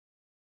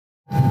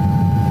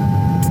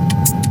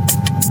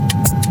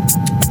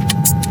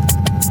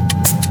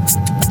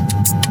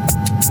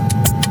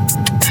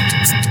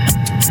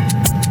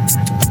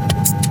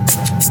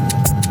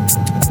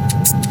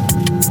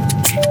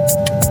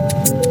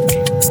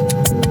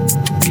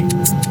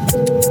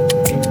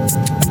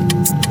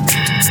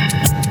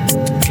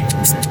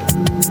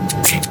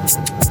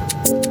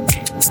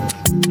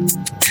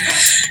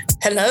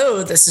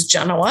Hello, this is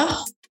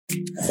Genoa.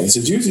 This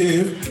is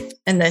YouTube.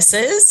 And this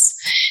is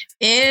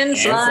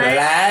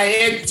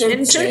In-Flight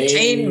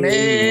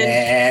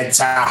Entertainment.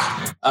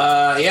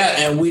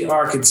 And we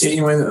are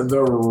continuing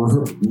the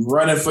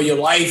Running for Your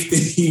Life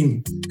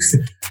theme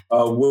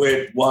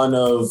with one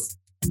of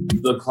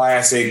the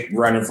classic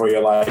Running for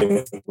Your Life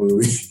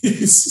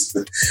movies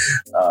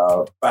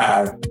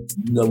by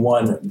the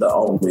one, the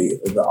only,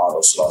 the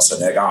Arnold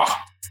Schwarzenegger.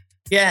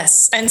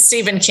 Yes, and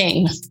Stephen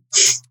King.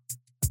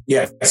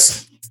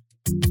 Yes.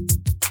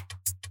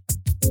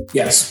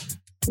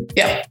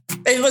 Yep.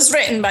 It was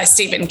written by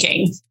Stephen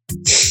King.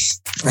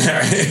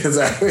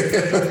 Exactly.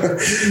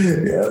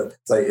 Yeah.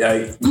 It's like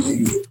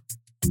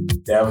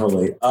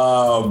definitely.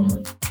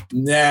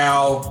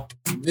 Now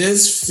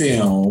this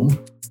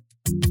film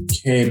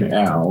came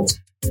out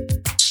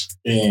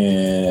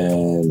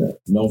in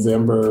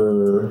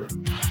November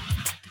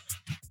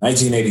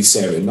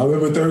 1987,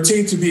 November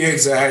 13th to be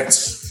exact.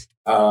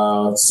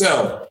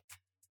 So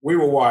we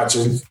were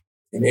watching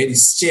in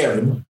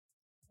 87,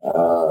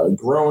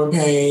 Growing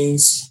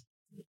Pains.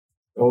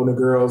 Older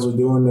girls were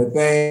doing their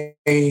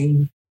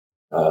thing.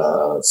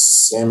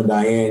 Sam and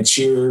Diane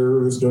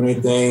Cheers doing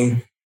their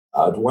thing.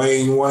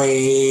 Dwayne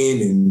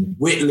Wayne and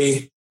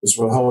Whitley, which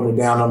were holding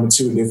down number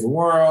 2 in Different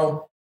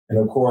World. And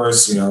of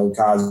course,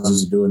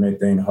 Cosby's doing their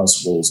thing,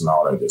 Hustles and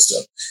all that good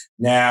stuff.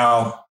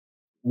 Now,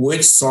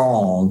 which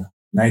song,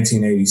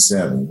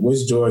 1987,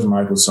 which George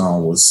Michael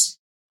song was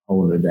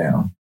holding it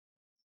down?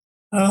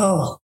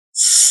 Oh.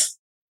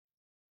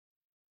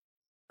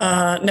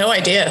 No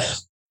idea.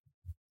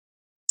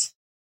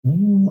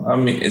 I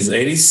mean, it's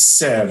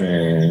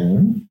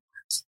 87.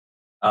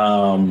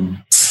 That's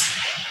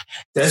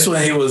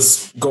when he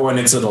was going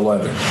into the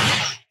leather.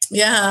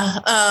 Yeah.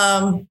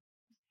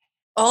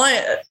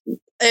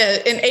 In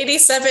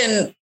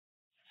 87,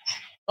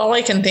 all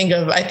I can think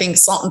of, I think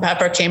Salt and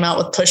Pepper came out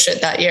with Push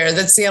It that year.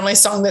 That's the only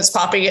song that's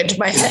popping into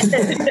my head.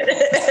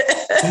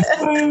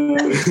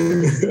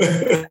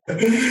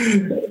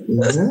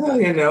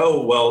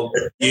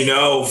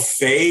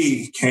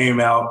 Fade came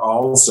out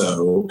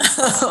also.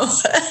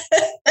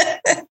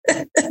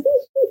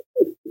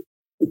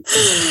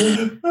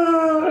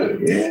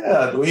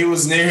 He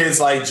was near his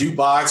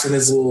jukebox and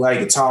his little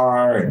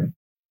guitar and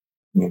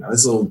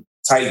his little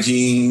tight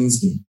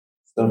jeans and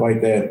stuff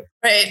like that.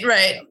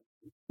 Right.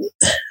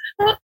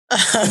 I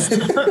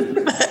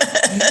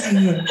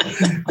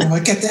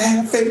got to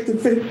have faith to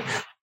faith.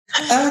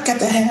 I got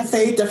to have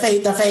faith to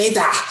faith to faith.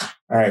 All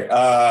right.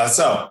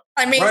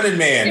 Running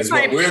Man is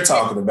what we're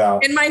talking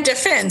about. In my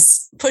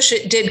defense, Push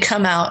It did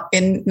come out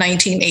in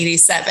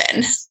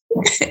 1987.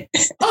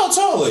 Oh,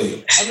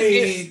 totally. I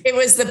mean, it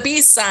was the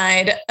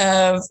B-side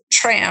of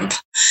Tramp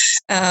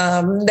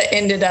that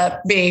ended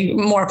up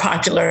being more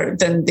popular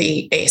than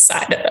the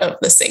A-side of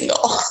the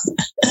single.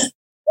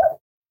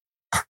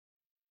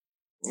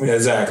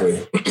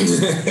 Exactly.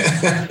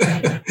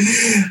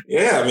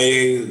 Yeah, I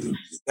mean,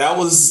 that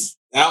was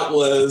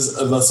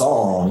the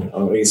song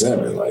of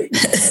 87.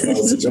 That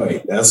was a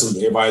joint. That's when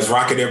everybody's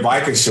rocking their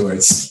biker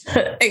shorts.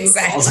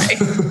 Exactly.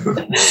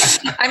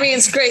 I mean,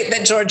 it's great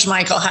that George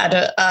Michael had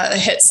a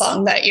hit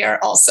song that year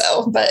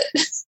also, but.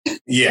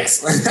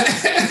 Yes.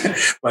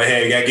 But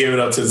hey, you got to give it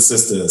up to the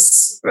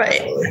sisters.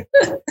 Right.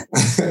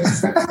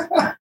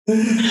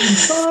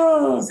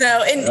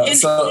 So in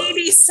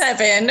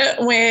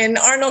 87, when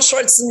Arnold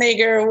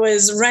Schwarzenegger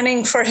was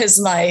running for his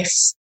life,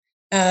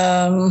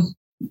 in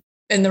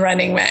The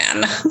Running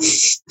Man.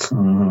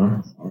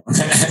 Mm-hmm.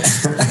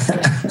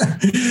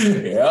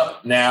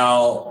 Yep.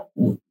 Now,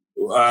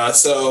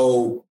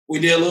 so we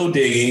did a little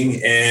digging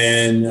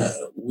and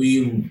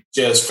we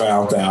just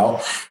found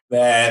out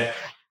that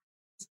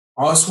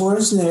Arnold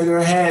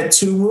Schwarzenegger had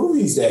 2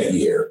 movies that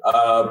year.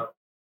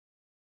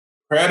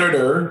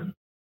 Predator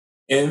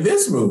and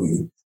this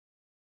movie.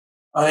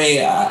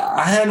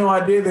 I had no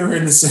idea they were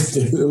in the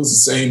same. It was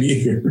the same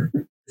year.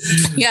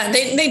 Yeah,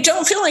 they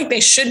don't feel like they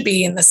should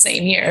be in the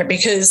same year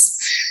because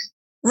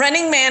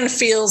Running Man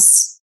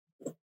feels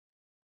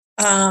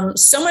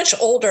so much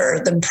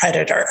older than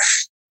Predator.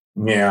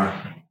 Yeah,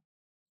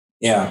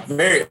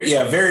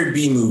 very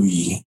B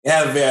movie. It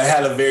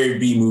had a very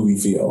B movie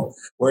feel,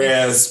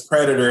 whereas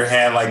Predator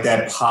had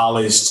that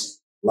polished,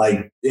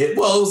 it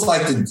was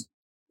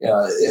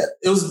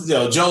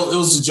the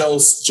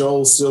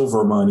Joel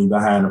Silver money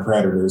behind the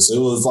Predator. So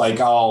it was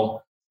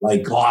all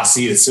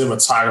glossy. The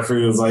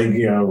cinematography was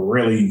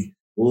really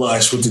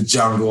lush with the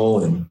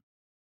jungle and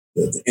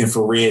the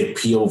infrared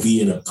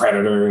POV in the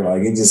Predator.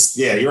 It just,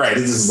 you're right.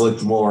 It just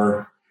looked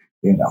more,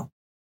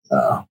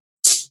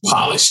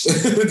 polished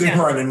than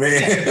Running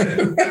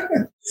Man.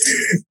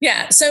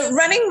 Yeah. So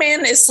Running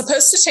Man is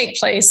supposed to take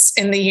place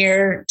in the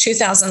year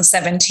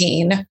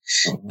 2017 in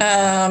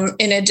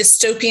a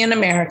dystopian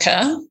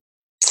America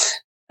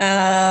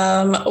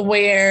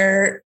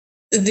where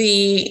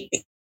the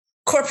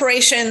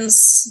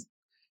corporations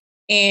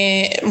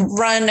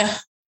run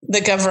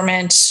the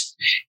government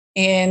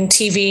and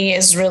TV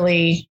is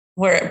really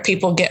where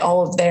people get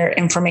all of their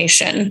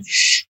information.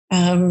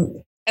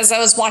 as I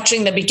was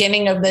watching the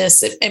beginning of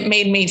this, it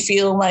made me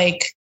feel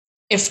like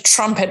if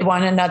Trump had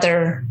won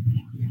another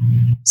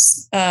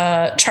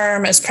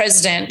term as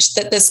president,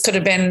 that this could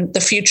have been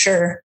the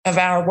future of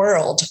our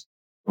world.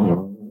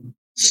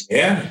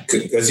 Yeah,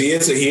 because he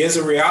is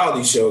a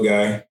reality show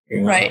guy, you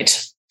know?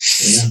 Right.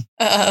 Yeah.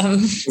 But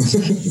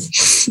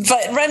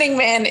Running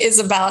Man is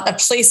about a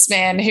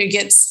policeman who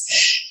gets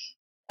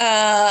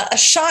a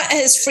shot at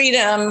his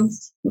freedom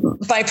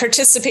by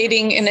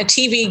participating in a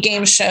TV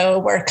game show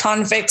where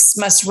convicts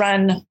must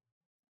run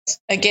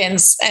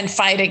against and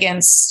fight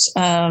against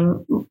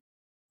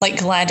like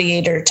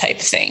gladiator type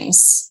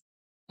things.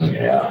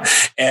 Yeah.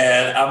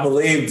 And I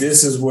believe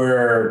this is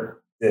where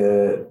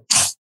the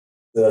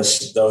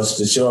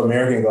show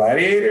American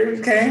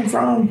Gladiator came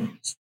from.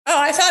 Oh,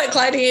 I thought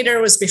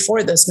Gladiator was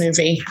before this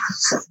movie.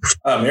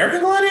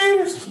 American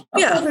Gladiators?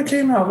 I thought they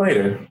came out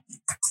later.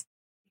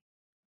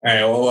 All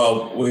right,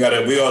 well,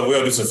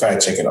 we'll do some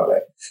fact checking on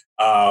that.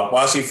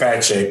 While she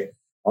fact check,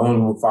 I'm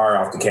gonna fire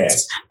off the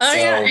cast. Oh, so,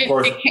 yeah,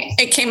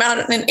 it came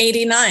out in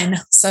 '89.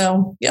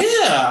 So yep.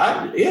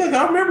 I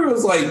remember it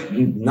was like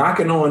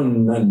knocking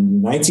on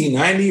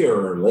 1990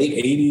 or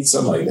late '80s,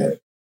 something like that.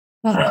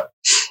 Oh,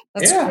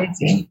 that's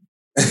crazy.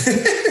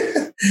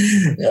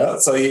 Yeah.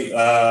 So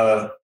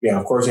of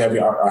course you have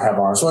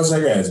Arnold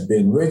Schwarzenegger as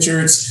Ben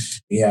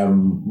Richards. You have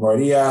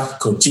Maria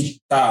Conchita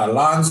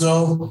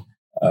Alonso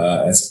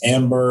as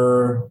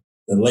Amber,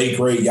 the late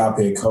great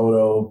Yaphet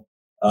Kotto.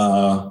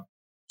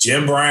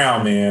 Jim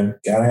Brown, man,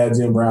 gotta have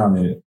Jim Brown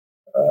in it.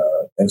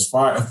 As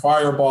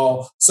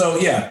Fireball. So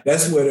yeah,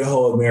 that's where the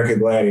whole American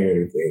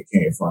Gladiator thing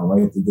came from,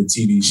 right? The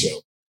TV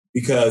show,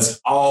 because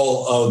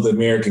all of the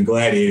American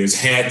Gladiators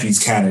had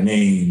these kind of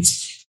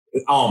names,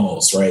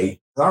 almost,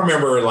 right? I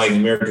remember like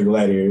American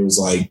Gladiator, it was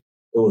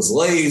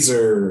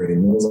Laser,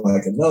 and it was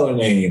like another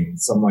name,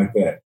 something like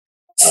that.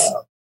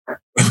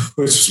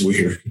 Which is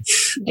weird.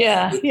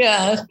 Yeah.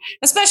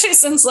 Especially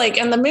since like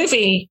in the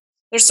movie,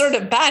 they're sort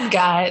of bad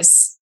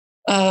guys.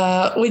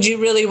 Would you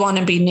really want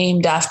to be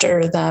named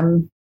after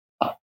them?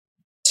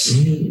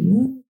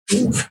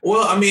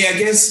 Well, I mean, I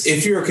guess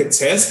if you're a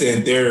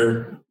contestant,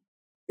 they're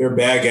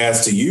bad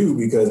guys to you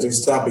because they're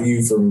stopping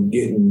you from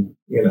getting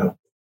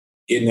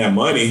that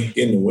money,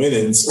 getting the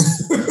winnings.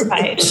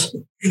 Right.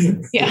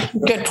 Yeah.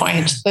 Good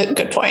point.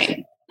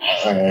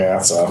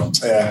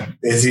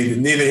 It's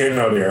neither here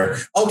nor there.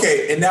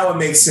 Okay, and now it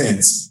makes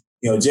sense.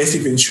 Jesse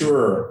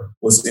Ventura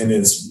was in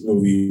this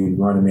movie,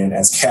 Running Man,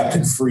 as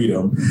Captain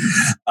Freedom.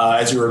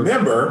 As you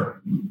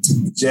remember,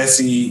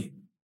 Jesse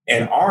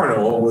and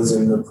Arnold was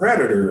in The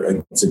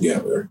Predator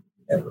together.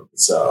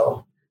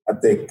 So I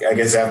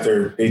guess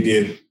after they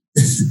did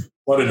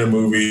one of the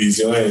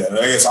movies, I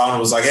guess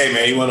Arnold was like, "Hey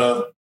man, you want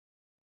to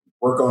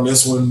work on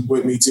this one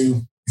with me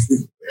too?"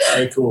 All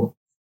right, cool.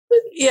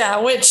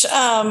 Yeah, which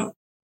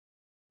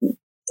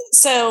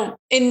so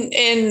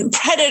in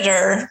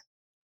Predator,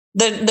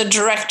 the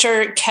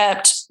director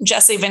kept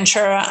Jesse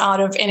Ventura out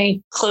of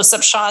any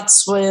close-up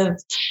shots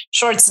with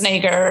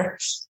Schwarzenegger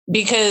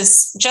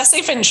because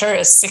Jesse Ventura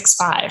is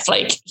 6'5",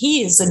 like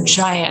he is a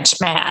giant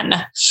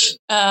man.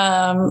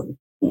 So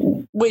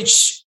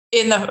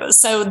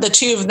the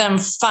two of them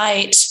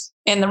fight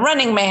in The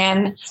Running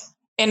Man,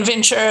 and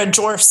Ventura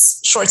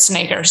dwarfs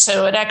Schwarzenegger.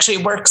 So it actually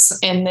works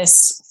in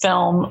this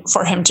film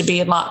for him to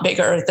be a lot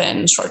bigger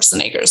than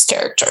Schwarzenegger's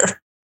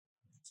character.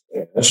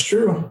 Yeah, that's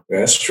true.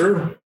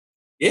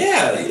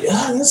 Yeah,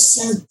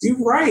 you're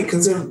right.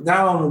 Because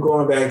now I'm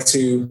going back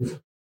to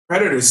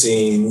Predator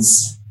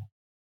scenes.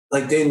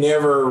 Like they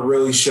never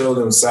really show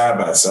them side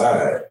by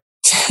side.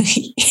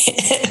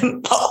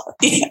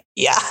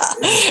 Yeah.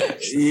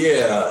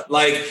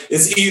 Like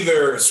it's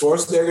either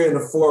Schwarzenegger in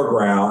the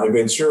foreground and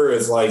Ventura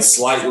is like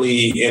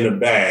slightly in the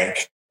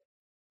back.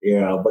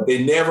 But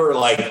they never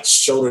like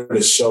shoulder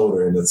to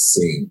shoulder in the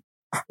scene.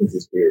 Which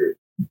is weird.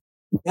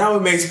 Now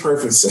it makes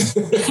perfect sense.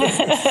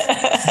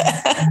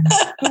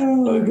 Oh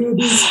my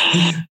goodness.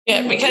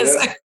 Yeah, because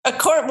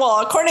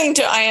according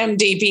to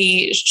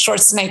IMDb,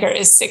 Schwarzenegger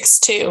is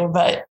 6'2",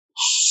 but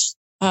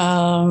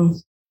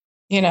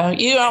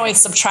you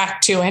always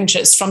subtract 2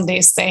 inches from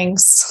these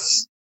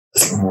things.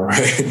 All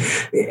right.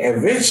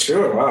 And then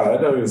sure, wow, I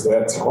didn't know he was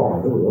that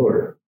tall. Good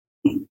Lord.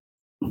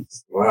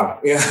 Wow.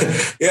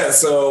 Yeah.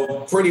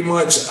 So pretty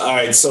much, all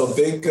right. So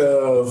think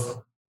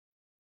of,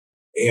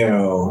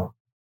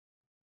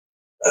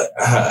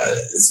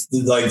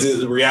 like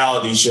the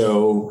reality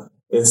show,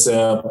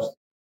 except,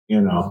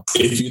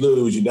 if you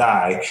lose, you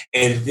die.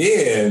 And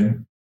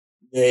then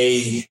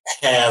they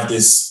have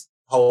this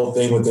whole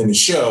thing within the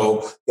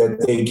show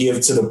that they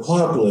give to the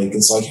public.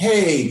 It's like,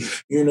 hey,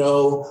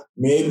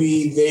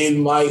 maybe they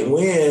might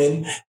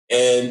win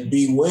and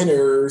be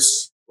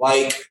winners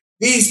like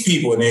these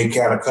people. And they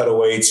kind of cut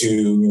away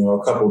to,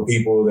 a couple of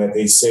people that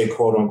they say,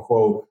 quote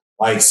unquote,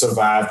 like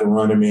survived the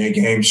Running Man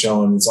game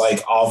show. And it's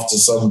like off to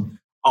some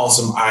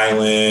awesome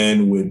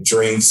island with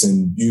drinks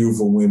and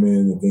beautiful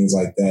women and things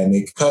like that. And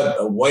they cut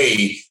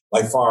away,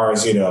 like far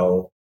as,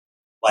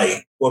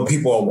 like when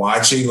people are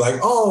watching, like,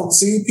 oh,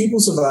 see,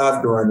 people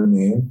survived the Running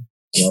Man.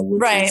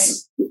 Right.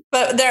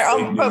 But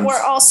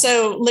we're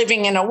also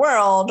living in a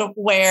world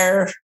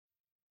where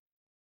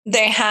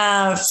they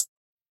have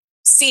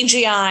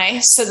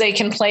CGI so they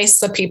can place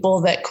the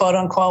people that quote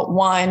unquote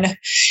won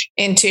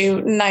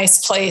into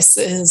nice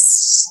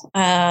places.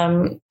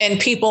 And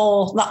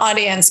people, the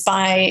audience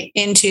buy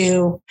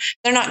into,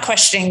 they're not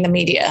questioning the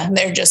media.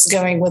 They're just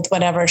going with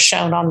whatever's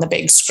shown on the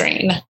big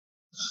screen.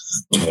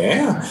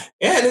 Yeah.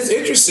 And it's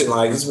interesting.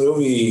 Like this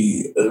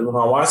movie, when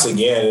I watch it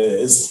again,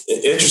 it's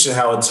interesting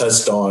how it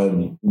touched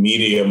on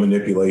media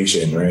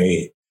manipulation,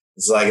 right?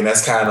 It's like, and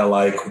that's kind of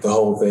like the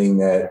whole thing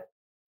that,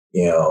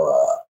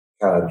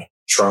 kind of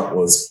Trump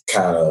was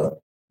kind of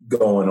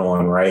going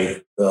on,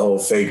 right? The whole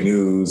fake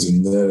news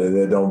and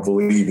they don't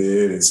believe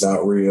it. It's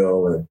not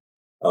real and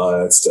all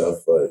that stuff.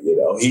 But,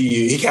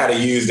 he kind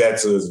of used that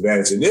to his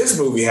advantage. In this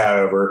movie,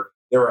 however,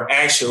 there were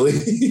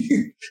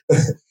actually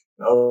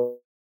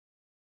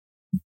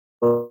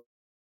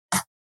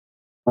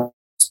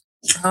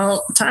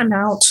time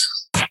out.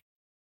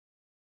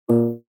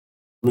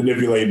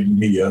 Manipulating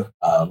media,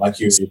 like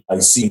you said,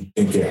 like seeing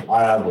thinking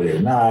loudly or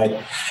not,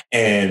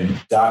 and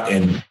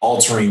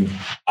altering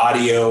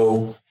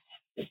audio,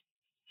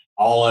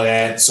 all of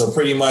that. So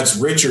pretty much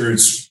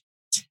Richards,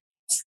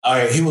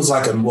 he was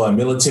like a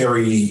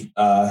military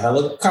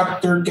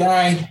helicopter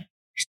guy.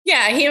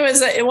 Yeah, he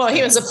was a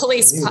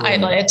police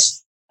pilot.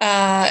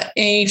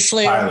 He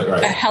flew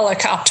a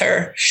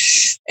helicopter.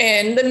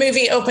 And the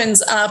movie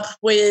opens up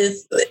with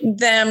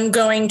them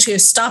going to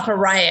stop a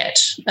riot.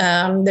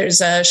 There's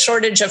a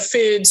shortage of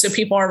food, so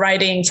people are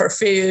rioting for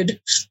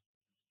food.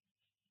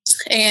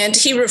 And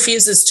he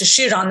refuses to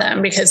shoot on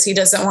them because he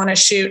doesn't want to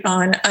shoot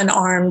on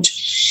unarmed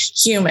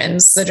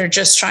humans that are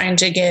just trying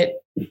to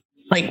get,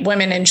 like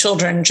women and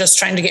children, just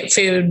trying to get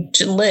food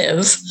to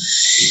live.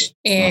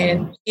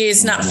 And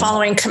he's not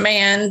following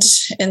command.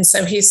 And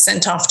so he's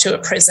sent off to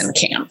a prison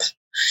camp.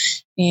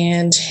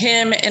 And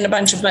him and a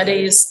bunch of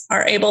buddies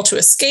are able to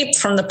escape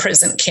from the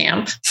prison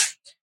camp.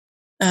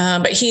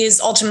 But he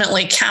is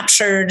ultimately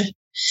captured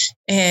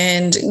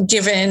and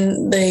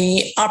given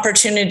the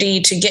opportunity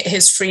to get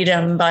his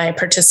freedom by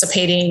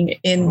participating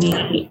in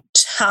the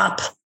top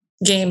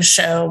game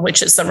show,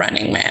 which is The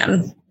Running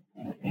Man.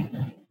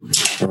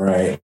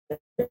 Right.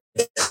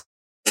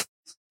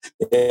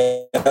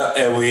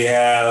 And we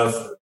have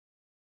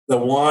the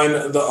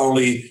one, the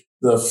only,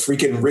 the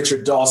freaking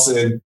Richard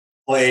Dawson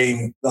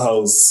playing the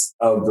host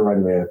of The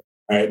Running Man.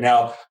 All right. Now,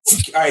 all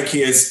right,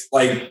 kids,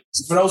 like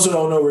for those who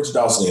don't know Richard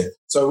Dawson,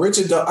 so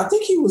I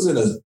think he was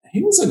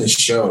in a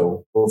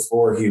show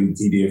before he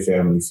did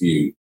Family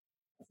Feud.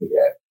 I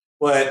forget.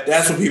 But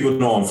that's what people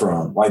know him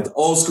from, like the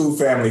old school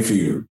Family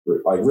Feud,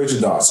 like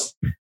Richard Dawson.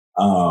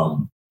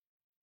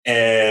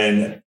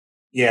 And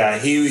yeah,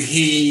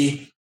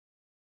 he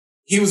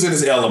was in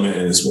his element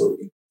in this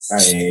movie. I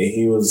mean,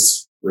 he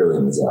was really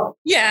in his element.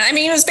 Yeah, I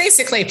mean, he was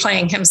basically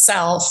playing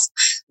himself.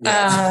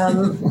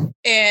 Yeah.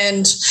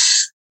 And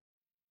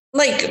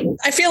like,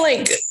 I feel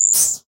like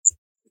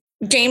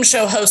game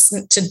show hosts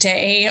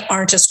today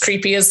aren't as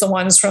creepy as the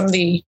ones from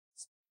the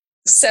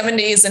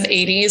 70s and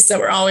 80s that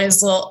were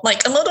always a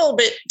little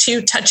bit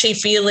too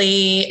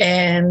touchy-feely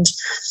and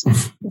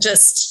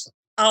just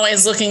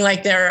always looking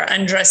like they're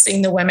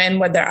undressing the women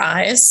with their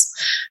eyes.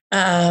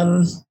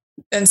 And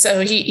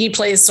so he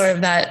plays sort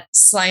of that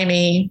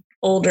slimy,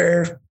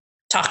 older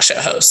talk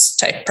show host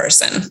type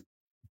person.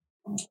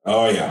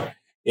 Oh, yeah.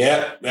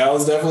 Yeah, that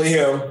was definitely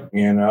him.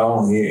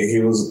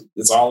 He was,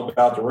 it's all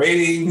about the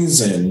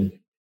ratings. And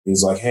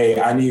he's like,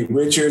 hey, I need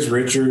Richards.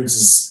 Richards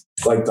is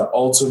like the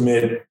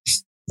ultimate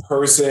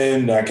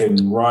person that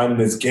can run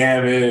this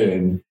gamut.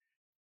 And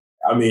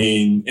I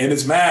mean, and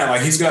it's mad,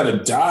 like he's going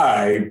to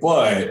die,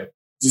 but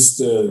just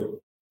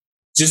the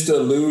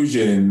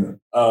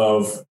illusion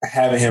of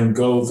having him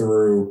go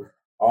through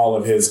all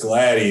of his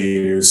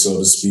gladiators, so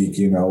to speak,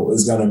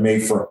 is going to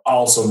make for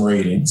awesome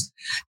ratings.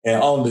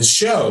 And on the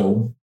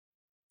show,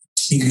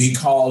 he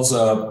calls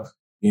up,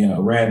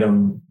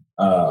 random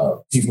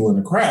people in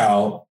the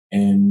crowd,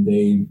 and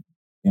they,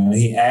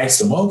 he asks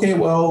them, okay,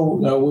 well,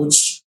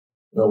 which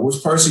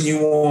person you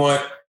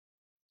want?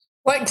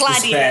 What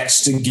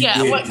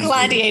gladiator? What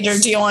gladiator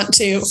do you want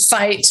to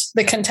fight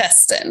the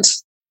contestant?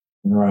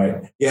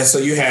 Right. Yeah. So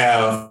you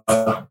have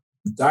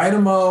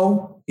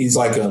Dynamo. He's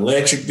like an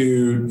electric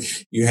dude.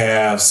 You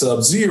have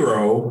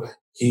Sub-Zero.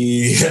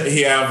 He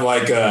have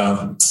like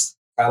a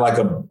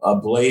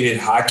bladed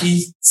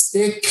hockey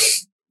stick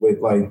with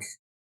like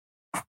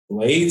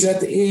blades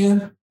at the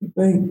end. I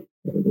think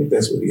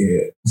that's what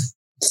he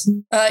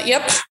had.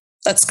 Yep,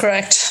 that's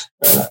correct.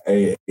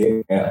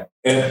 Yeah.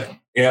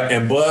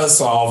 And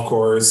Buzzsaw, of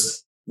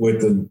course,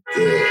 with the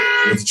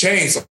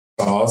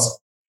chainsaws,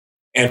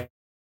 and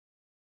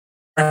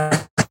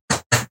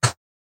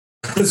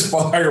this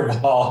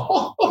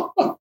fireball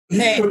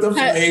with the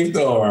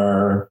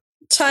flamethrower.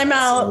 Time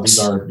out. These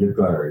are good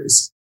clarity.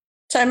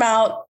 Time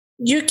out.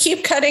 You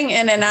keep cutting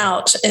in and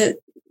out. Is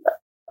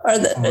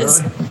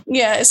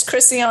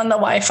Chrissy on the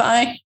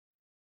Wi-Fi?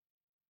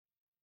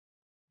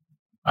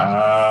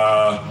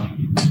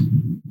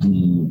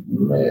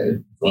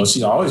 Well,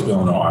 she's always been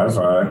on the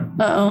Wi-Fi.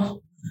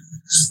 Uh-oh.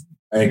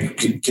 Hey,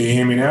 can you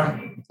hear me now?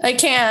 I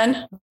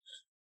can.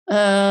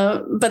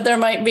 But there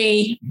might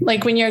be,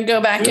 like, when you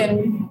go back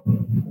and...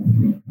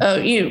 Oh,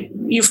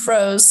 you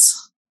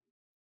froze.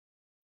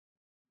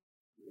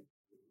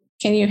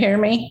 Can you hear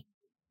me?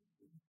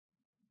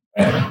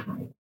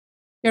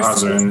 Is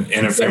there an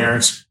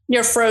interference?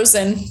 You're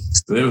frozen.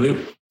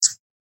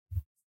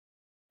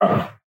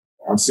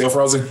 I'm still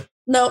frozen?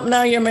 Nope,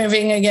 now you're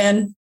moving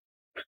again.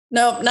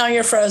 Nope, now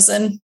you're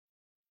frozen.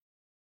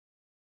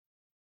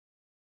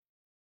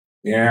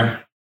 Yeah.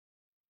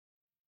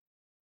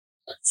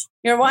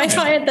 Your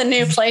Wi-Fi at the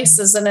new place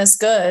isn't as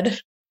good.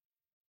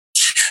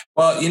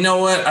 Well, you know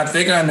what? I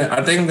think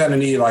I'm gonna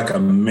need like a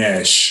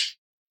mesh.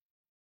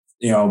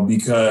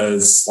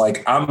 Because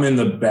like I'm in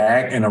the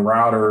back and the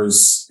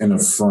router's in the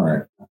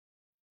front.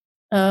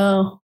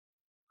 Oh.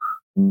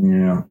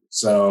 Yeah.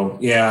 So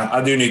yeah,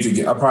 I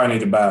probably need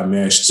to buy a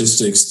mesh just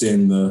to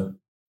extend the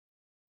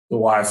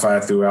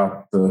Wi-Fi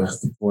throughout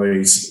the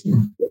place.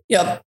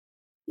 Yep.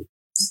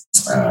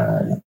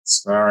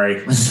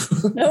 Sorry.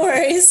 No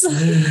worries.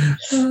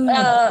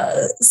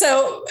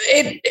 So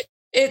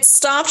it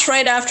stopped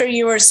right after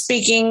you were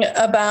speaking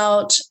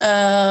about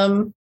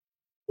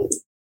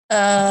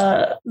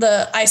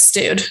the ice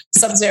dude,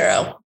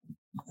 Sub-Zero.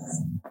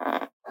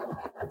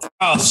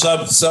 Oh,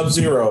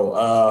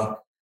 Sub-Zero.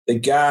 The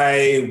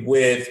guy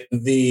with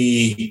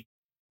he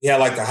had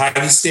like the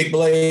hockey stick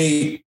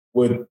blade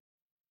with,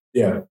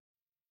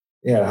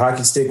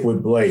 hockey stick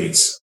with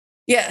blades.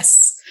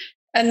 Yes.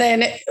 And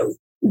then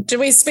did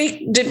we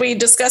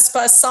discuss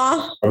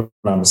Buzzsaw? If I'm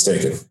not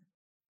mistaken.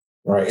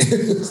 Right.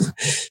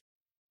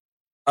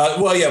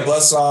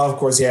 Buzzsaw, of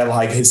course, he had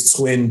like his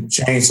twin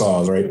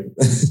chainsaws, right?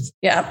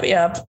 Yep.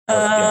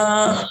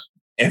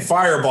 And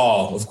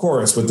Fireball, of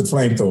course, with the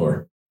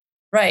flamethrower.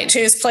 Right,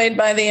 who's played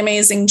by the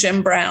amazing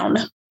Jim Brown.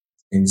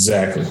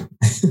 Exactly.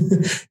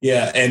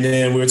 Yeah, and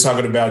then we were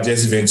talking about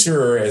Jesse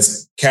Ventura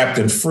as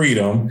Captain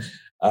Freedom,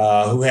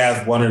 who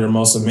has one of the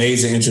most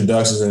amazing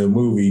introductions in the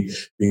movie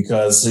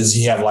because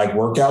he had like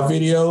workout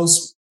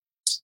videos,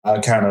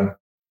 kind of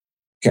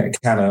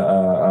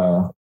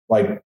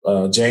like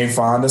Jane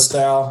Fonda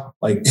style,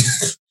 like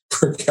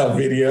workout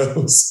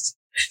videos.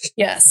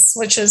 Yes,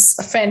 which is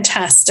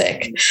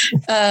fantastic.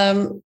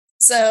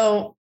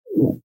 So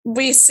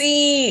we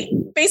see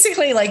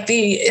basically like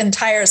the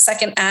entire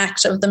second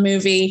act of the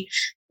movie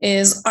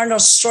is Arnold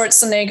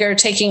Schwarzenegger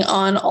taking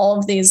on all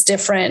of these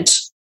different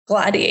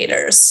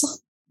gladiators.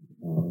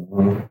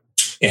 Mm-hmm.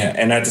 Yeah,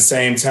 and at the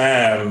same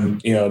time,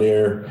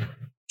 they're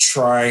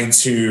trying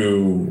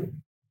to,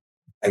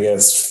 I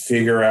guess,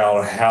 figure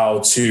out how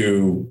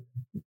to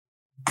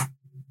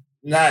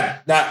one,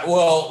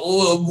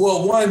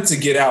 to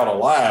get out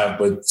alive,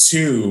 but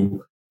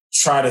two,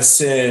 try to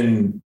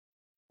send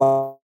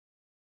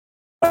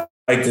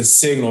like the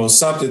signal,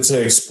 something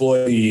to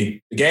exploit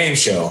the game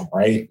show,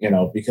 right?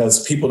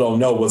 Because people don't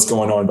know what's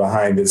going on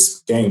behind this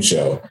game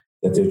show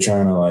that they're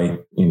trying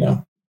to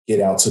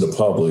get out to the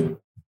public.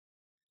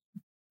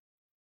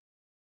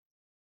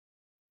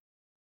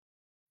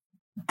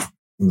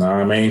 You know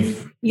what I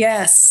mean?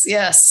 Yes.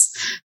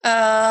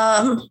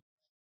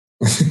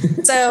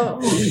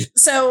 So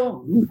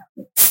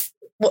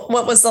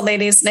what was the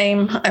lady's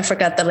name? I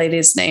forgot the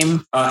lady's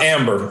name.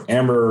 Amber.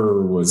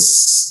 Amber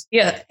was...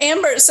 Yeah,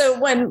 Amber. So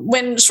when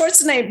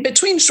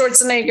between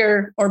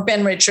Schwarzenegger or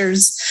Ben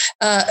Richards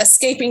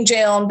escaping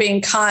jail and being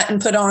caught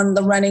and put on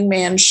the Running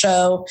Man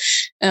show,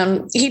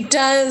 he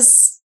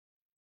does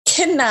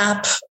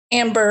kidnap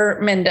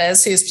Amber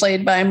Mendez, who's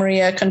played by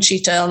Maria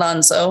Conchita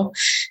Alonso.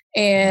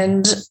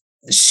 And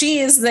she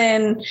is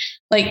then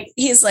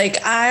he's like,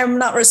 I'm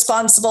not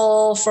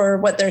responsible for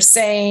what they're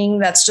saying.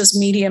 That's just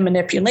media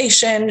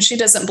manipulation. She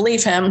doesn't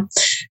believe him.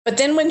 But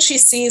then when she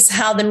sees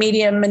how the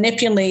media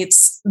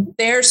manipulates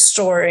their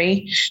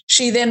story,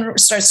 she then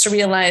starts to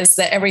realize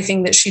that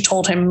everything that she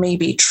told him may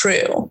be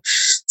true.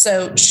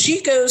 So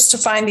she goes to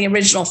find the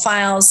original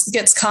files,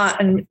 gets caught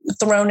and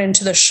thrown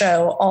into the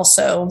show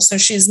also. So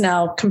she's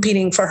now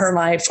competing for her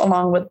life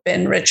along with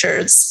Ben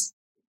Richards.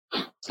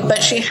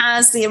 But she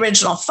has the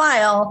original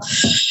file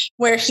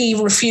where he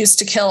refused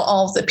to kill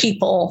all of the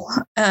people.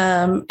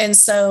 And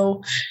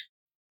so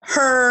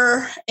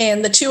her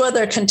and the two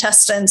other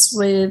contestants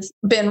with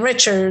Ben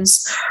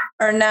Richards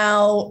are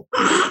now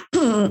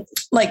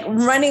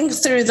running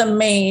through the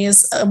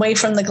maze away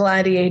from the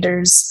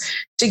gladiators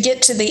to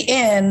get to the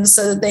end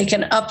so that they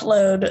can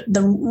upload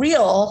the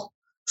real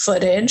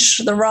footage,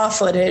 the raw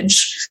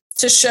footage,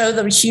 to show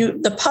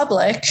the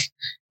public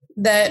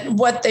that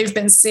what they've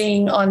been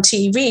seeing on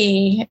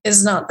TV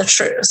is not the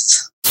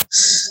truth.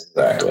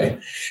 Exactly.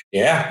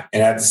 Yeah.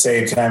 And at the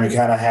same time, you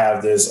kind of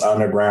have this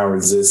underground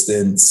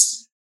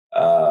resistance.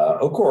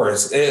 Of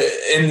course,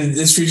 in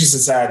this future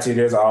society,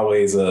 there's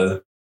always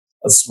a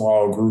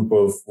small group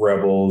of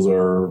rebels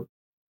or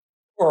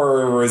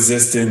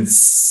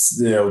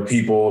resistance,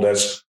 people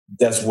that's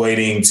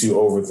waiting to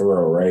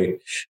overthrow,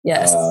 right?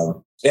 Yes.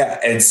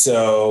 And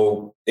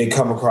so they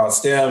come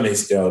across them.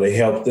 They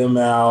help them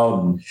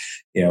out, and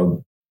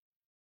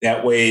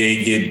that way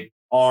they get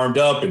armed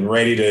up and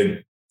ready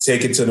to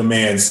take it to the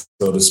man,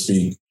 so to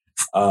speak.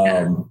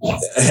 And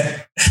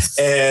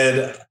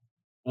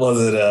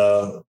was it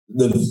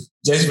the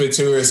Jason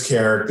Ventura's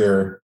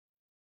character?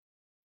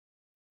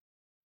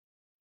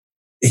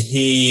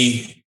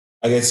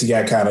 I guess he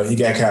got kind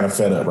of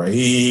fed up, right?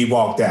 He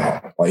walked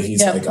out, like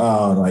he's like,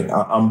 oh, like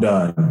I'm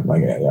done,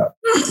 like yeah.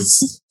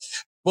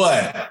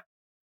 But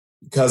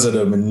because of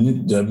the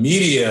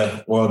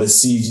media, well, the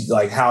CG,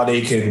 like how they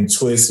can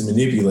twist and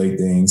manipulate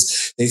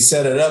things, they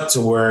set it up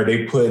to where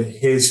they put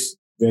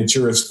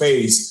Ventura's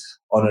face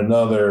on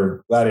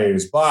another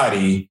gladiator's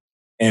body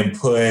and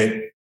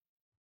put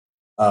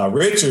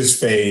Richard's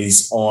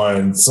face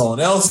on someone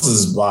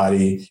else's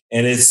body,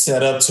 and it's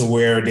set up to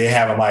where they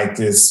have like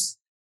this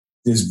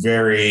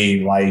very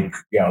like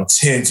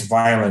tense,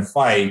 violent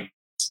fight,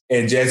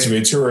 and Jesse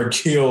Ventura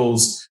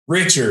kills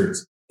Richard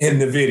in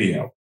the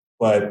video.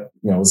 But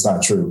it's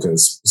not true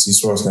because you see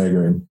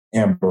Schwarzenegger and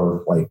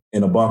Amber like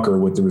in a bunker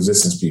with the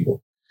resistance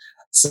people.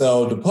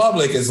 So the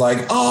public is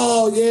like,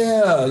 oh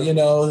yeah,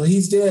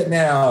 he's dead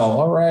now.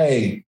 All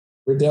right,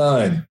 we're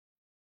done.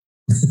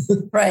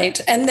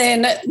 Right. And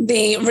then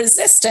the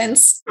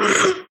resistance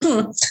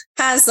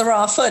has the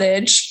raw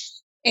footage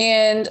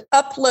and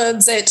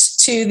uploads it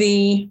to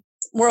the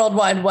World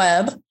Wide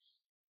Web,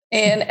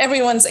 and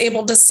everyone's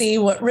able to see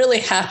what really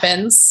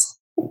happens.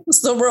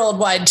 It's the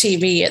worldwide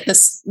TV at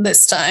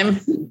this time.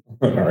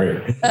 All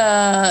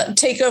right.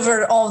 Take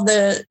over all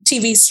the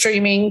TV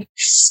streaming.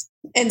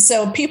 And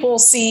so people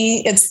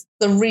see it's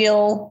the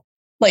real,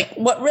 like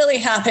what really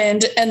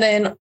happened. And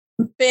then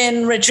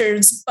Ben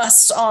Richards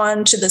busts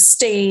onto the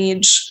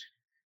stage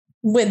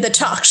with the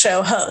talk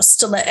show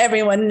host to let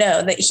everyone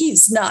know that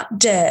he's not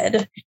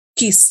dead.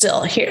 He's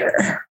still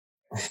here.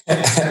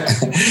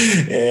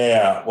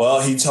 Yeah.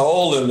 Well, he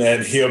told him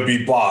that he'll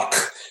be back.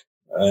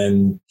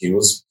 And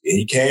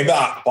he came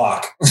back.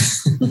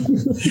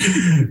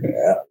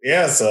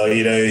 Yeah. So,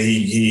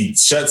 he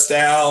shuts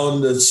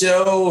down the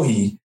show.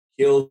 He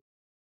killed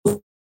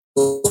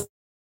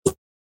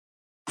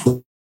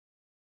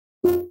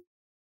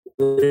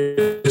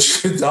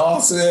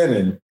Dawson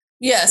and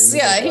yes,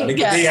 yeah.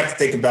 They have to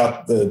think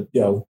about the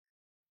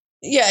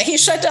Yeah, he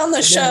shut down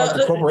the show.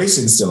 The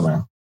corporation's still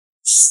around.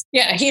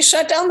 Yeah, he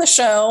shut down the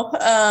show,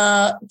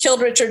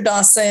 killed Richard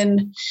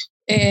Dawson,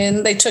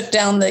 and they took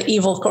down the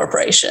evil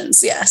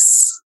corporations.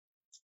 Yes.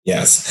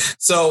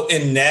 So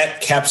in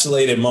that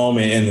capsulated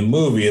moment in the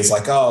movie, it's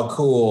like, oh,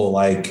 cool.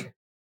 Like,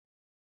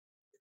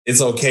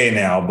 it's okay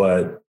now.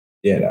 But,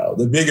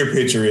 the bigger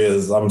picture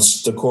is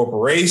the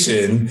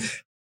corporation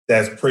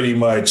that's pretty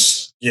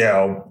much,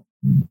 put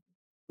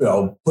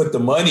the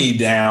money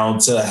down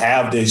to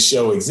have this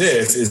show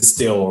exist is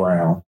still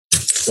around.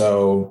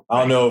 So I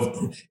don't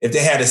know if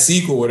they had a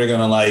sequel where they're going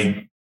to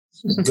like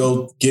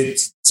go get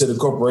to the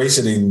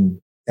corporation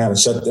and kind of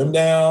shut them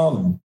down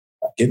and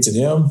get to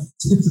them.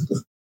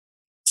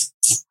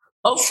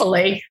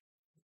 Hopefully.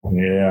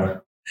 Yeah.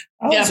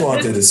 I just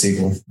wanted the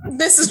sequel.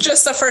 This is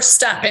just the first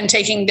step in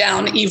taking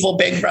down evil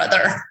Big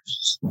Brother.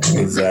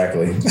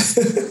 Exactly.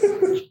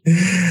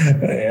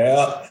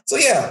 Yeah. So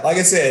like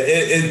I said,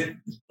 it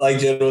like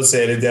General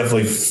said, it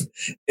definitely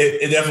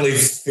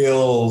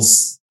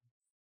feels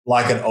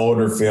like an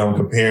older film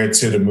compared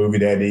to the movie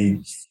that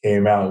he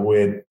came out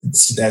with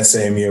that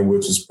same year,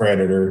 which was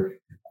Predator.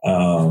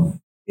 Like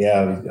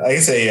I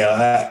say,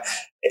 it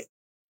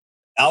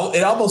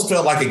almost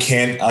felt like a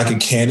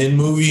canon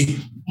movie.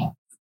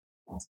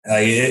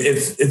 Like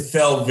it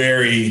felt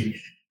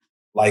very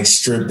like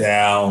stripped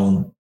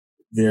down,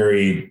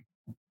 very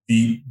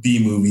B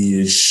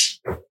movie-ish,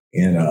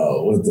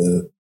 with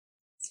the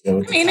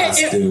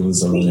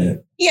costumes on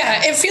it.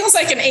 Yeah, it feels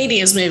like an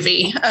 80s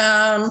movie.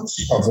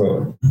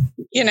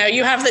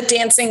 You have the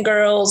dancing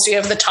girls, you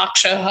have the talk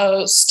show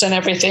host and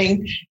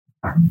everything.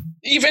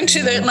 Even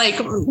to the, like,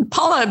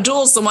 Paula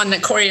Abdul's the one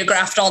that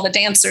choreographed all the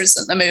dancers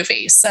in the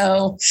movie.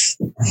 So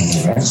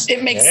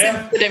it makes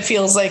sense that it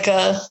feels like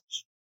a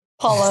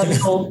Paula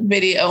Abdul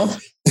video.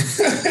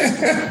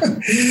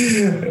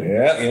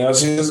 Yeah,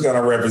 she's going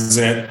to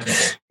represent.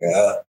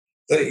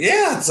 So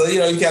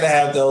you got to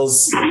have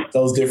those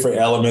different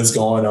elements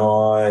going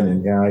on,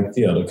 and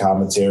the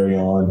commentary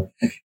on,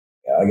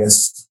 I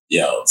guess,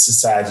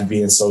 society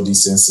being so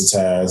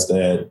desensitized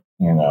that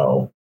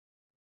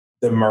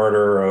the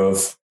murder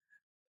of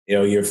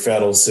your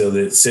fellow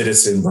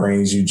citizen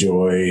brings you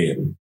joy,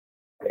 and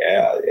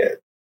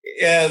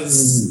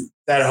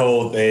that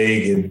whole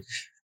thing. And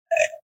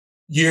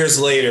years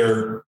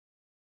later,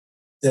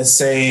 that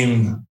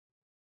same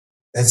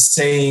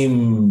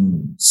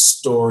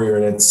story or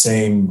that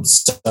same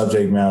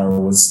subject matter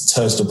was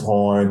touched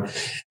upon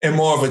in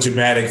more of a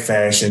dramatic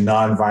fashion,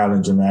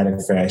 non-violent dramatic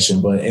fashion,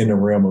 but in the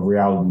realm of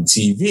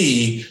reality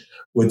TV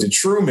with the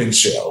Truman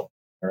Show,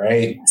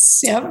 right?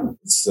 Yep.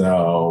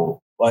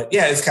 So, but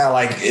it's kind of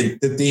like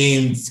the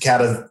theme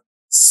kind of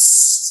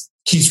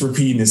keeps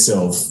repeating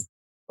itself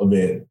a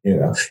bit,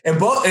 And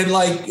both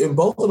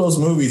of those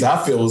movies, I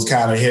feel, was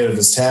kind of ahead of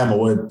its time of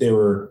what they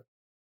were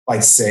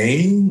like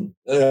saying,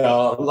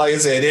 like I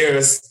said,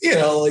 there's,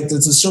 like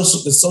the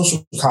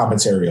social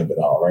commentary of it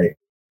all, right?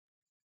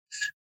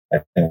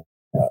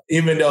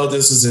 Even though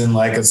this is in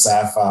like a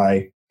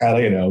sci-fi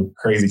kind of,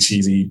 crazy,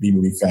 cheesy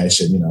B-movie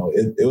fashion,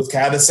 it was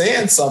kind of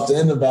saying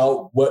something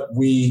about where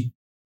we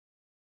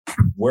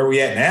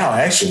at now,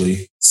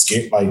 actually,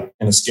 like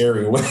in a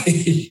scary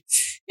way.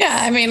 Yeah,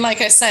 I mean,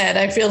 like I said,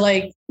 I feel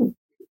like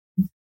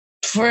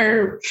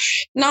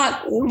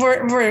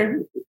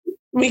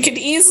we could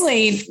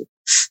easily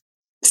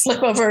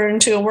flip over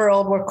into a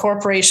world where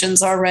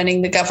corporations are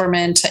running the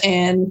government.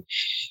 And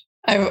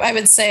I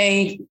would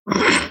say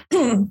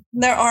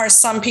there are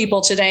some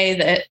people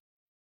today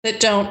that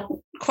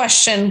don't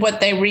question what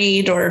they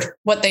read or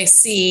what they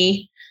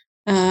see,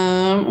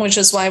 which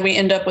is why we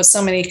end up with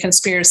so many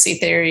conspiracy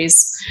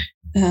theories.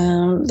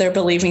 They're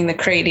believing the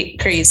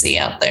crazy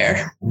out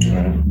there.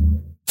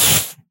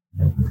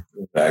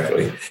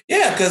 Exactly.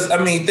 Yeah, because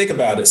think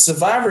about it.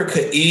 Survivor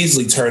could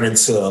easily turn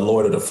into a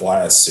Lord of the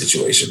Flies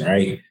situation,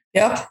 right?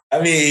 Yep.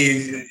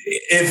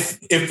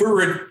 If we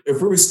were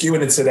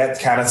skewing into that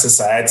kind of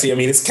society,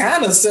 it's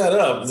kind of set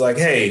up. It's like,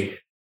 hey,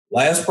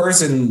 last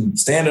person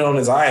standing on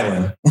his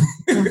island,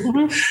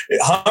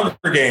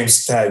 Hunger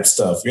Games type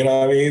stuff. You know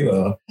what I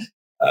mean?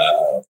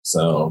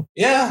 So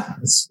yeah,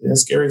 it's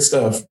scary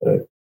stuff.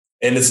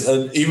 And it's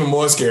even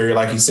more scary,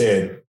 like you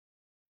said.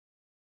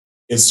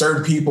 If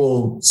certain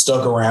people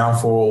stuck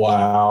around for a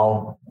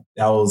while,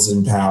 that was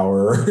in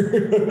power,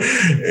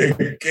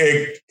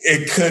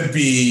 it could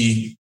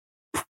be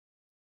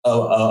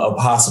a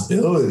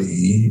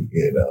possibility.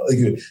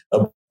 It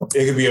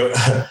could be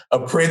a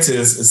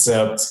apprentice,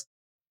 except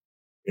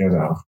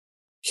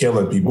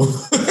killing people.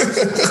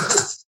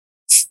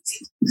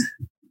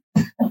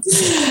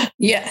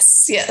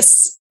 Yes.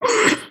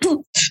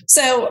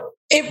 So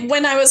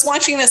when I was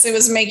watching this, it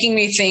was making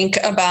me think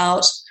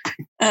about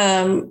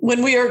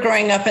when we were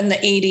growing up in the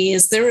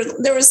 80s,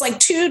 there was like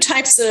two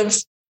types of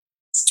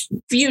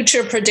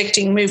future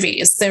predicting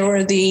movies. There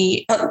were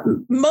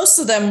most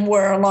of them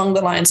were along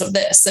the lines of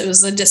this. It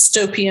was a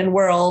dystopian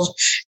world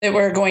that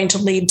we're going to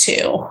lead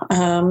to.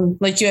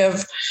 Like you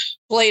have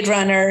Blade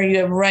Runner, you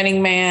have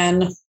Running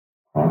Man.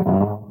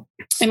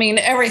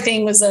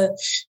 Everything was a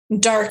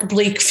dark,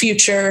 bleak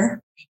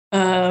future.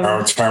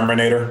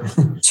 Terminator.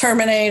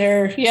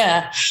 Terminator,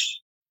 yeah.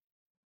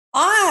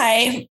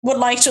 I would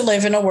like to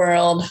live in a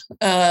world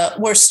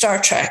where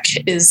Star Trek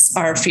is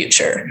our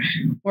future,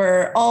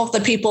 where all of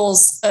the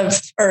peoples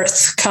of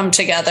Earth come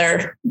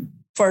together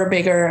for a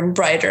bigger and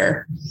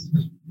brighter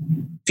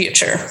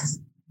future.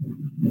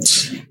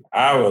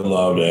 I would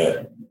love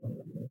that.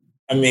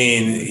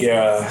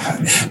 Yeah,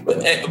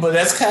 but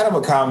that's kind of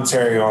a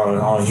commentary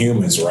on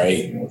humans,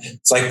 right?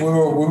 It's like we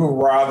would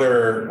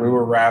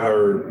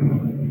rather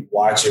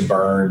watch it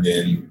burn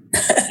than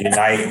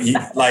unite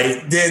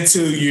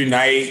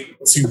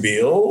to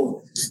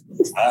build.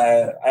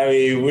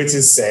 Which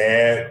is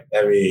sad.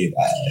 I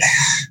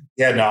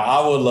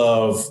would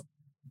love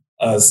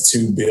us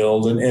to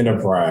build an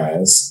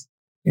enterprise,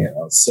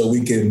 so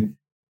we can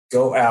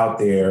go out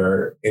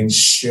there and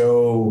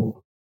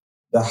show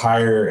the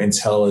higher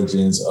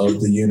intelligence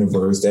of the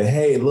universe that,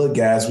 hey, look,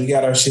 guys, we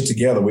got our shit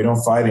together. We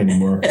don't fight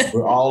anymore.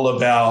 We're all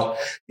about,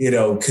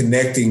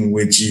 connecting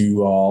with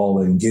you all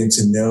and getting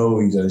to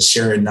know each other,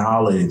 sharing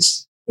knowledge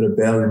for the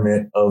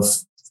betterment of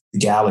the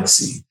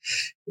galaxy,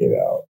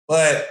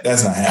 but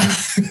that's not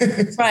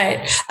happening.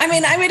 Right.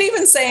 I would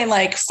even say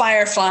like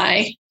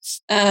Firefly,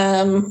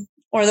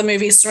 or the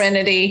movie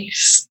Serenity.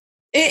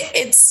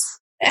 It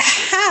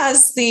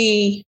has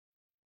the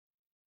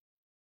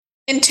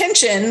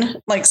intention,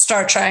 like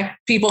Star Trek,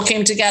 people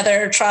came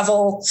together,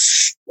 travel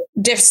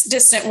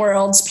distant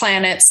worlds,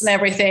 planets and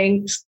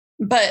everything,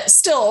 but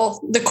still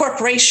the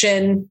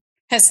corporation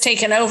has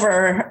taken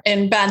over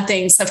and bad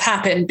things have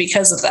happened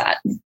because of that.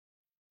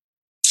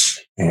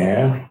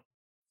 Yeah.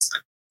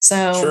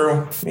 So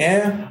true.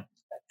 Yeah.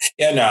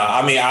 Yeah, no,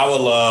 I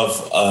would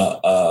love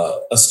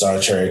a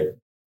Star Trek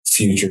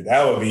future.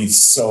 That would be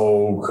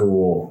so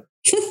cool.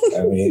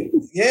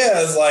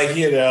 It's like,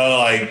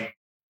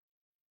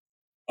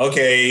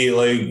 okay,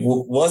 like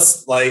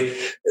what's like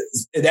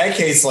in that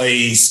case,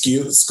 like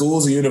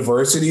schools and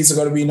universities are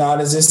going to be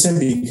non-existent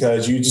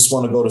because you just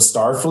want to go to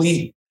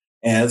Starfleet,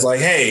 and it's like,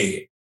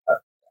 hey,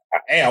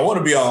 I want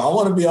to be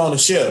on the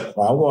ship.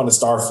 I'm going to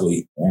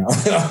Starfleet. I'm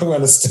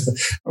going to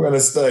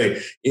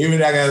study.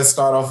 Even I got to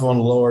start off on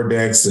the lower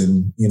decks,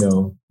 and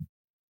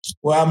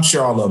well, I'm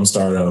sure all of them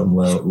started on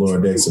lower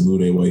decks and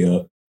move their way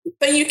up.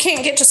 But you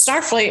can't get to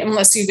Starfleet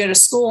unless you go to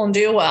school and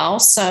do well.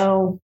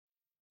 So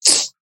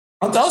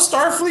I thought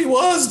Starfleet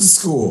was the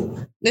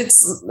school.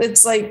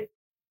 It's like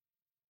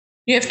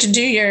you have to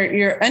do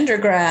your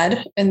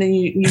undergrad and then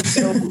you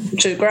go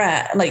to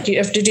grad. Like you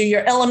have to do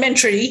your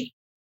elementary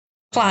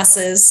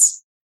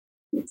classes.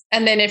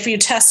 And then if you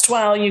test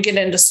well, you get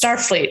into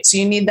Starfleet. So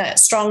you need that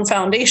strong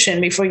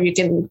foundation before you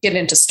can get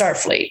into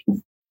Starfleet.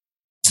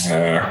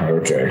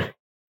 Okay.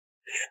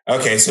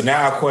 Okay, so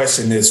now I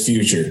question this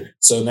future.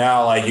 So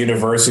now, like,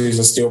 universities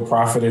are still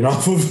profiting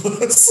off of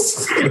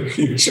us in the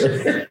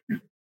future.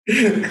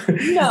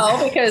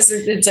 No, because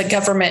it's a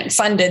government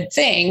funded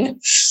thing,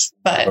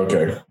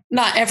 but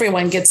not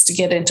everyone gets to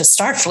get into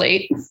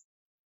Starfleet.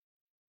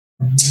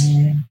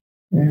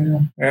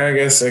 Yeah, I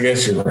guess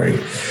you're right.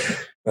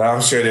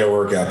 I'm sure they'll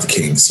work out the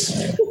kinks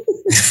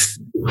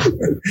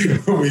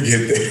when we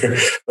get there.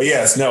 But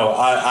yes, no,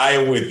 I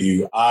am with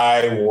you.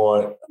 I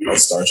want a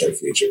Star Trek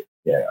future.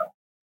 Yeah,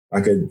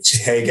 I could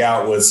hang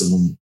out with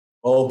some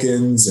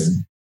Vulcans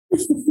and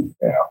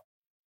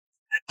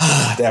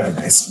that'd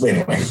be nice. But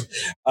anyway,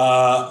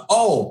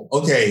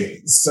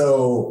 okay.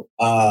 So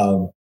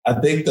I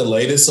think the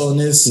latest on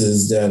this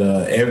is that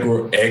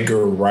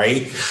Edgar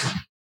Wright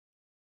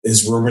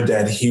is rumored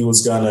that he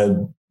was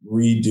gonna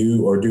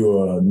redo or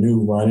do a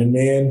new Running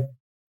Man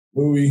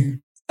movie.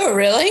 Oh,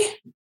 really?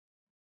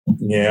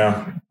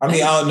 Yeah. I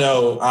mean, I don't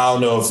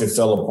know if it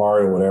fell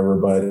apart or whatever,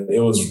 but it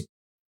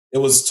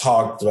was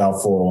talked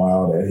about for a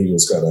while that he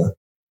was gonna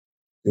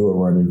do a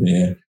Running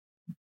Man.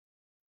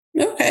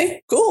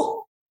 Okay,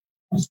 cool.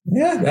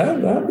 Yeah,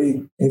 that'd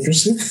be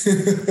interesting.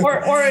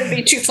 or it'd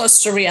be too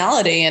close to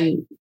reality,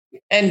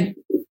 and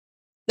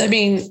I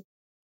mean,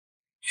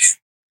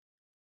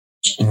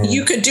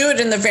 you could do it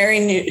in the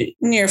very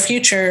near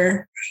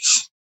future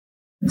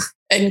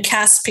and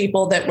cast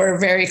people that were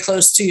very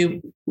close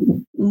to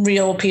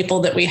real people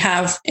that we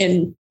have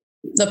in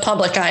the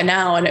public eye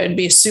now, and it would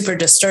be super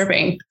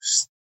disturbing.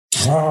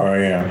 Oh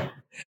yeah.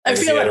 I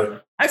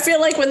feel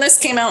like when this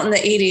came out in the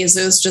 80s,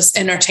 it was just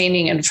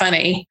entertaining and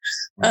funny.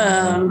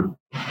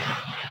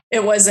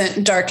 It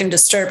wasn't dark and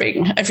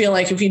disturbing. I feel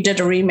like if you did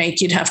a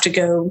remake, you'd have to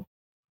go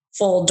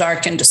full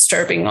dark and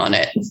disturbing on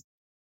it.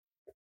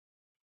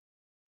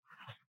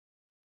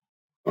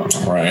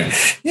 Right.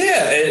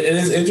 Yeah, it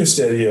is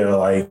interesting,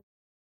 like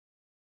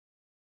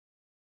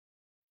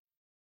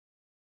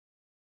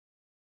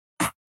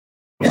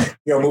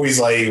movies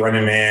like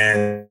Running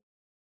Man.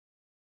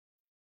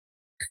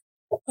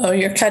 Oh,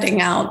 you're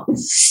cutting out.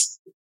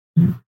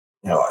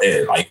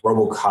 Like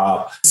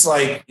RoboCop. It's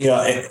like,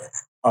 I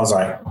was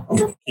like,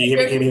 can you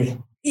hear me?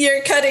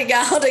 You're cutting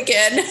out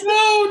again.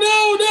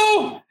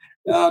 No.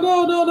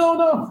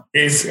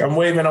 I'm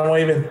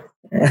waving.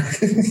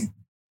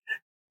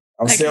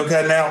 I'm still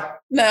cutting out.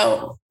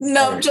 No,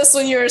 okay. Just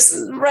when you were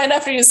right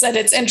after you said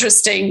it's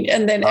interesting,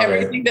 and then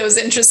everything that was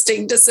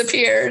interesting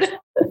disappeared.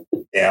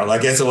 Yeah, well, I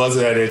guess it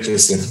wasn't that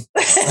interesting.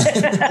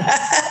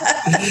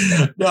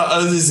 No,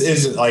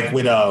 it's like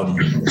with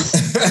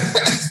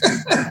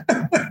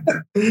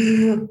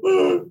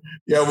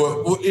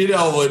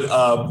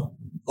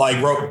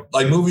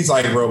like movies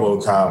like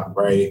RoboCop,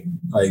 right?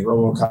 Like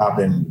RoboCop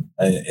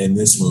in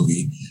this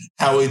movie,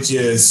 how it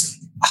just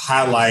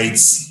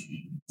highlights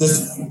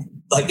this,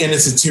 like in a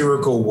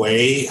satirical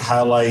way,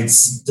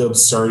 highlights the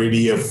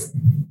absurdity of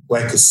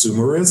Black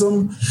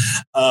consumerism.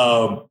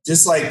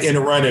 Just like in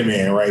a Running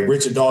Man, right?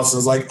 Richard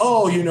Dawson's like,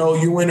 oh,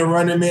 you win a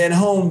Running Man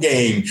home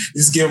game.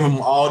 Just give him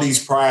all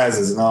these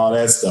prizes and all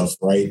that stuff,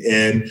 right?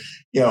 And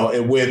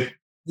with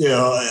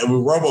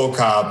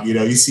RoboCop,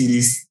 you see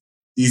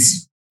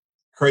these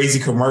crazy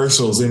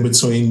commercials in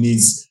between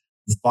these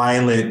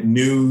violent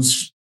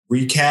news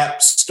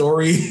recap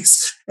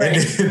stories. Right. And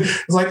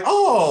it's like,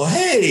 oh,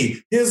 hey,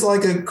 here's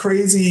like a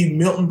crazy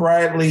Milton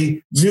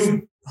Bradley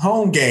new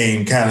home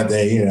game kind of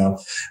thing,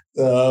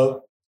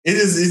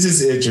 it's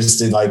just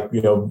interesting, like,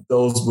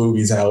 those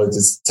movies, how it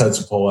just touch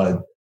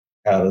upon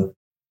kind of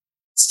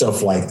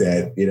stuff like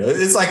that.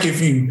 It's like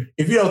if you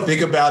don't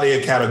think about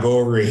it, it kind of go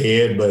over your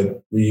head,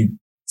 but we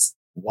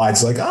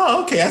watch like,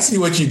 oh, okay, I see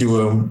what you're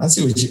doing. I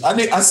see what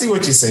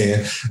you're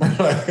saying.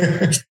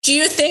 Do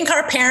you think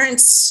our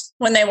parents,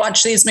 when they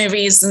watched these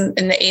movies in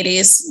the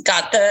 80s,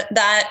 got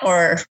that,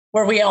 or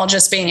were we all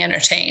just being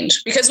entertained?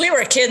 Because we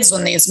were kids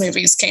when these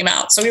movies came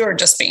out, so we were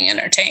just being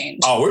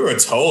entertained. Oh, we were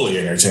totally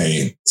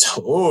entertained.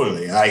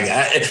 Totally. Like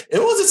it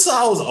wasn't until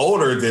I was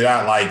older that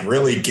I like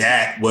really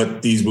got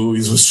what these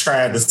movies was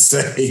trying to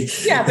say.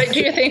 Yeah, but do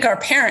you think our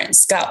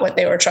parents got what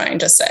they were trying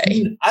to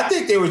say? I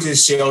think they were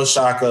just shell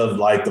shock of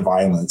like the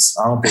violence.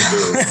 I don't think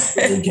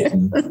they were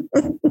getting.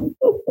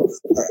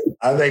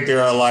 I think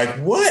they're like,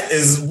 what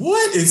is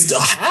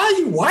how are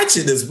you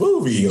watching this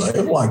movie? Like,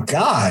 oh my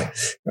God.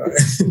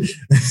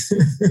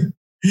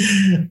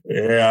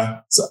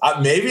 Yeah. So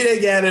maybe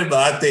they got it,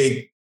 but I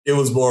think it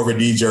was more of a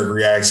knee-jerk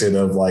reaction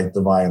of like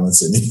the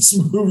violence in these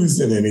movies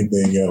than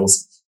anything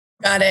else.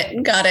 Got it.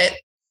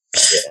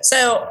 Yeah.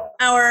 So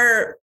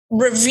our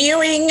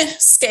reviewing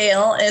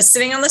scale is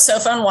sitting on the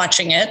sofa and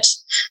watching it.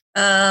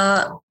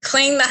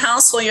 Cleaning the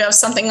house while you have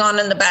something on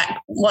in the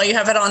back, while you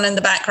have it on in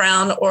the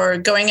background, or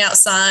going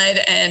outside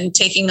and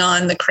taking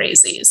on the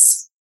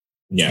crazies.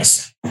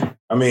 Yes.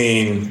 I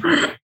mean,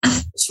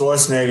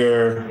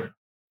 Schwarzenegger,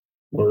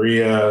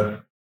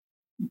 Maria,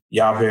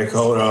 Yaphet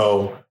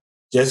Kotto,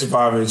 Jesse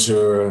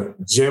Ventura,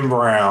 Jim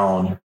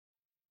Brown,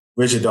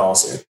 Richard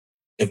Dawson.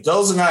 If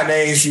those are not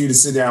names for you to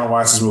sit down and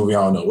watch this movie,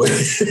 I don't know what.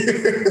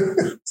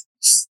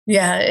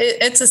 Yeah,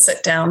 it's a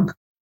sit down.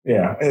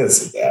 Yeah, it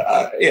is.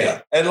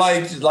 Yeah, and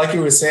like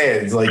you were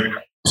saying, it's like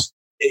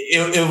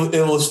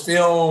it was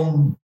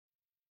filmed.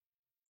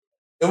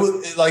 it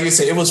was like you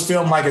said, it was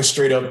filmed like a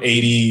straight up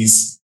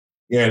 80s,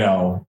 you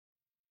know.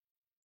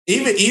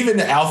 Even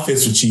the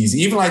outfits were cheesy.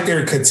 Even like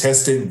their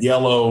contestant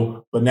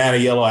banana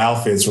yellow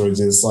outfits were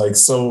just like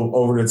so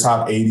over the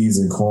top 80s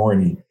and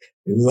corny.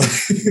 It was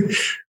like,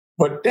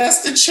 but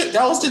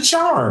that was the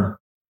charm.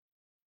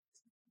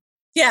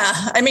 Yeah,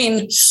 I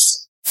mean,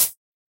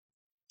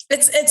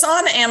 it's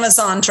on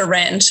Amazon to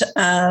rent.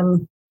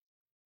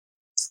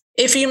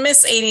 If you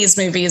miss 80s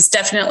movies,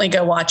 definitely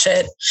go watch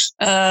it.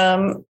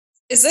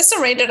 Is this a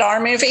rated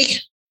R movie?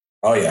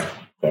 Oh yeah,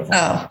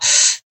 definitely.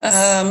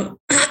 Oh.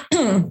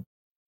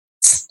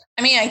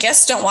 I mean, I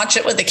guess don't watch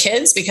it with the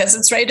kids because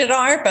it's rated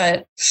R,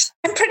 but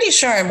I'm pretty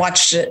sure I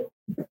watched it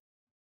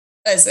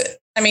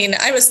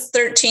I was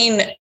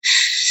 13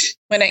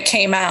 when it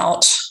came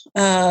out.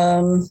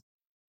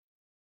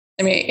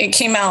 It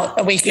came out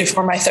a week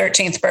before my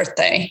 13th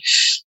birthday.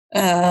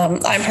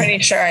 I'm pretty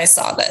sure I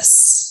saw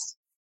this.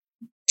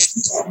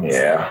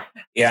 Yeah.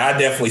 I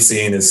definitely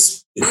seen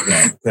this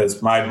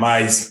because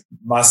my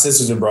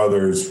sisters and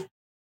brothers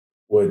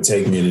would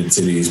take me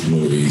to these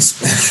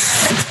movies.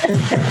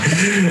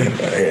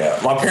 Yeah,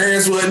 my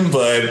parents wouldn't,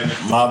 but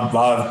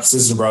my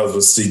sisters and brothers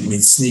would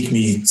sneak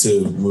me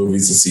to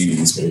movies to see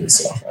these movies.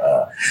 So,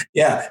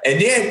 yeah,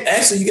 and then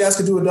actually, you guys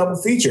could do a double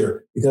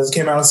feature because it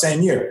came out the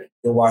same year.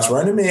 You'll watch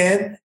Running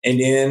Man and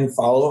then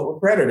follow up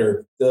with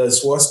Predator, the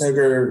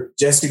Schwarzenegger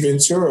Jesse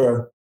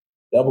Ventura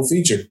double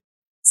feature.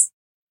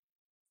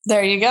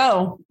 There you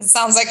go. It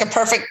sounds like a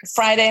perfect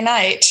Friday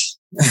night.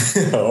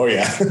 Oh,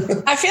 yeah.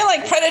 I feel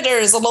like Predator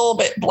is a little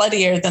bit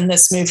bloodier than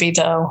this movie,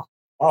 though.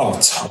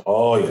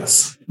 Oh,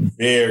 yes.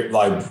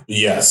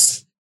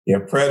 Yes. Yeah,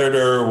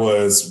 Predator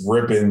was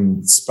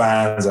ripping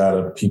spines out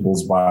of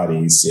people's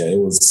bodies. Yeah, it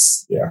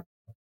was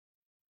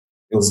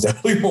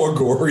definitely more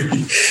gory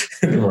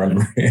than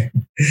Running Man.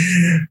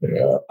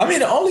 Yeah. I mean,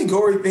 the only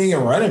gory thing in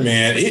Running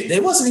Man,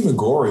 it wasn't even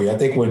gory. I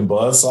think when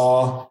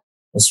Buzzsaw,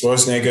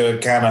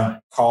 Schwarzenegger kind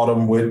of caught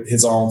him with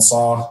his own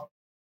saw.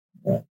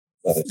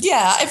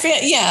 Yeah, I feel.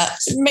 Yeah,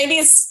 maybe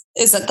is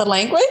it the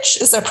language?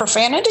 Is there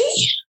profanity?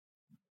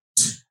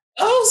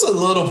 That was a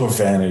little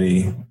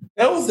profanity.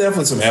 That was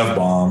definitely some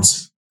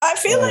F-bombs. I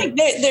feel like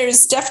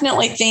there's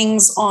definitely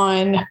things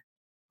on,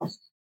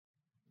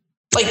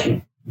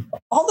 like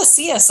all the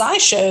CSI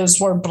shows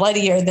were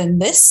bloodier than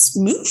this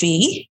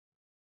movie.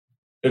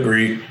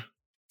 Agreed.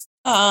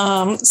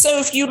 So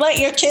if you let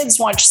your kids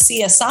watch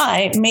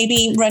CSI,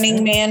 maybe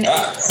Running Man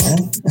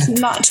is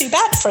not too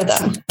bad for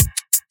them.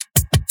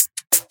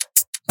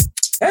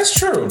 That's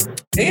true.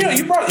 And,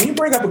 you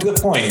bring up a good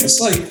point.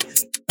 It's like,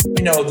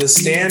 the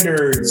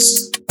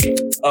standards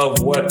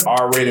of what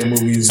R-rated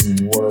movies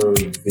were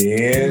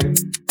then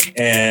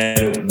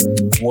and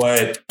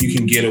what you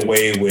can get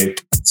away with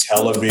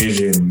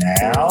television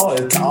now.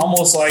 It's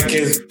almost like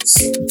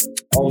it's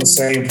on the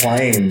same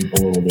plane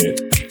a little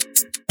bit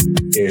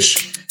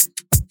ish.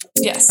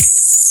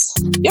 Yes.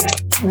 Yep.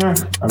 Yeah.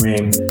 I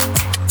mean,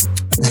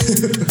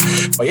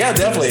 but yeah,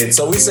 definitely.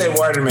 So we say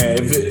Running Man.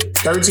 If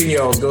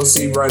 13-year-olds go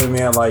see Running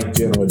Man like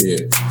Jenna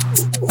did.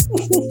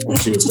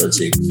 She was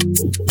 13.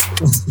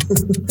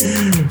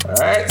 All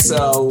right,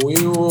 so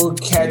we will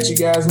catch you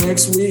guys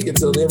next week.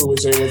 Until then, we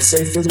wish everyone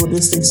safe physical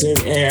distancing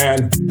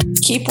and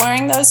keep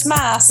wearing those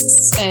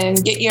masks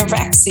and get your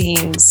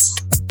vaccines.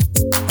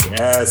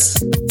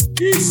 Yes.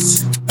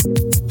 Peace.